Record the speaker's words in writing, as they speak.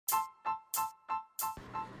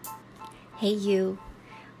Hey, you.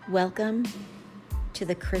 Welcome to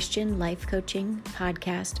the Christian Life Coaching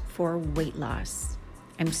Podcast for Weight Loss.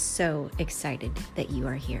 I'm so excited that you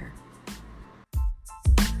are here.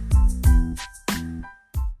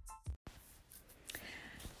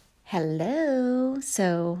 Hello.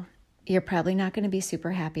 So, you're probably not going to be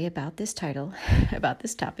super happy about this title, about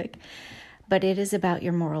this topic, but it is about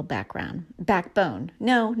your moral backbone.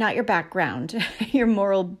 No, not your background, your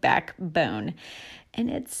moral backbone. And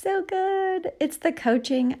it's so good. It's the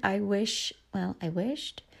coaching I wished.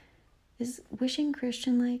 Is wishing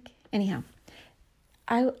Christian like? Anyhow,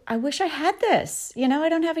 I wish I had this. I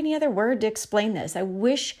don't have any other word to explain this. I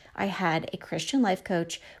wish I had a Christian life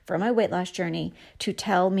coach for my weight loss journey to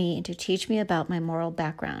tell me and to teach me about my moral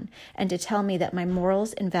background and to tell me that my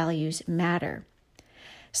morals and values matter.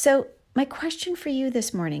 So my question for you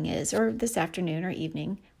this morning is, or this afternoon or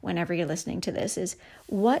evening, whenever you're listening to this, is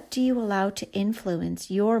what do you allow to influence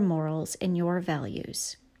your morals and your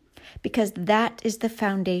values? Because that is the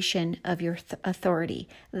foundation of your authority.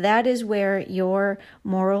 That is where your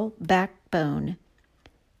moral backbone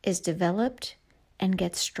is developed and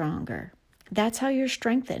gets stronger. That's how you're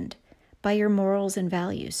strengthened, by your morals and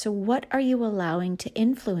values. So what are you allowing to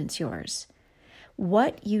influence yours?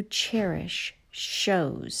 What you cherish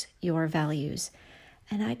shows your values.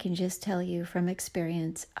 And I can just tell you from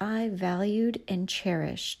experience, I valued and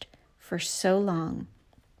cherished for so long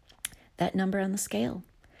that number on the scale.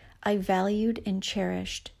 I valued and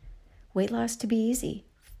cherished weight loss to be easy,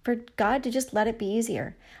 for God to just let it be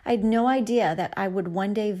easier. I had no idea that I would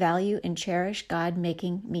one day value and cherish God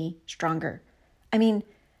making me stronger. I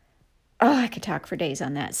could talk for days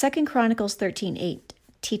on that. 2 Chronicles 13:8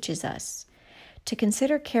 teaches us to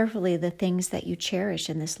consider carefully the things that you cherish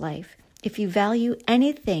in this life. If you value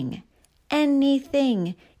anything,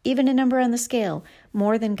 even a number on the scale,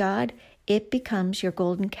 more than God, it becomes your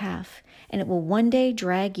golden calf, and it will one day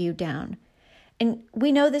drag you down. And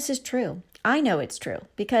we know this is true. I know it's true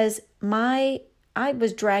because I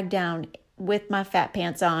was dragged down with my fat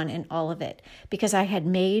pants on and all of it because I had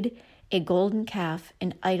made a golden calf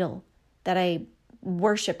an idol that I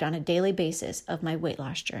worshiped on a daily basis of my weight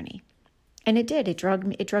loss journey. And it did. It drug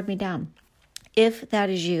me down. If that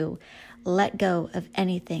is you, let go of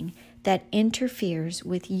anything that interferes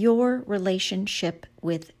with your relationship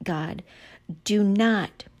with God. Do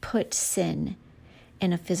not put sin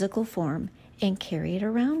in a physical form and carry it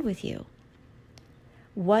around with you.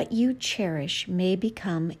 What you cherish may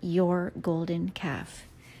become your golden calf.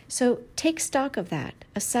 So take stock of that.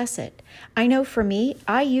 Assess it. I know for me,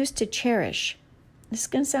 I used to cherish. This is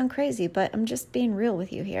going to sound crazy, but I'm just being real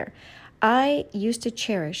with you here. I used to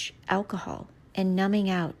cherish alcohol and numbing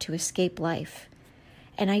out to escape life.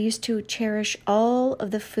 And I used to cherish all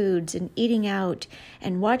of the foods and eating out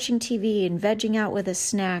and watching TV and vegging out with a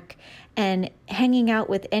snack and hanging out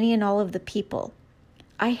with any and all of the people.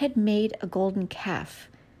 I had made a golden calf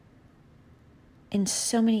in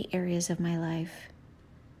so many areas of my life.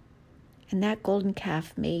 And that golden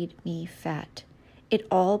calf made me fat. It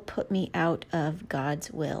all put me out of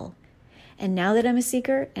God's will. And now that I'm a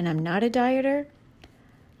seeker and I'm not a dieter,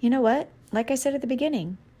 you know what? Like I said at the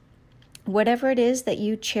beginning, whatever it is that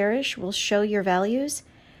you cherish will show your values.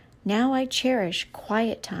 Now I cherish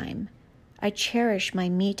quiet time. I cherish my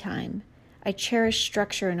me time. I cherish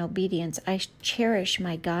structure and obedience. I cherish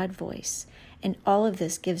my God voice. And all of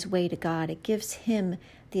this gives way to God. It gives Him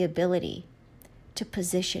the ability to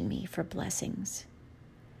position me for blessings.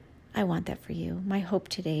 I want that for you. My hope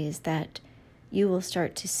today is that you will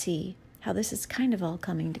start to see how this is kind of all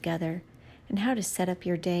coming together and how to set up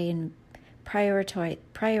your day and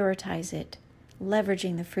prioritize it,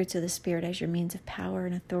 leveraging the fruits of the Spirit as your means of power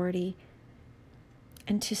and authority,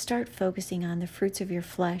 and to start focusing on the fruits of your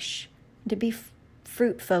flesh, to be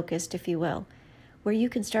fruit-focused, if you will, where you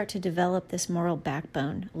can start to develop this moral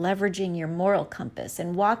backbone, leveraging your moral compass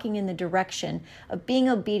and walking in the direction of being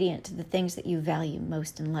obedient to the things that you value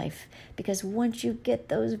most in life. Because once you get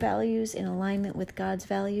those values in alignment with God's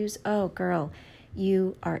values, oh girl,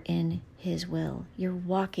 you are in His will. You're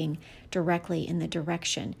walking directly in the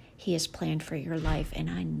direction He has planned for your life. And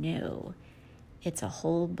I know it's a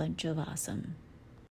whole bunch of awesome.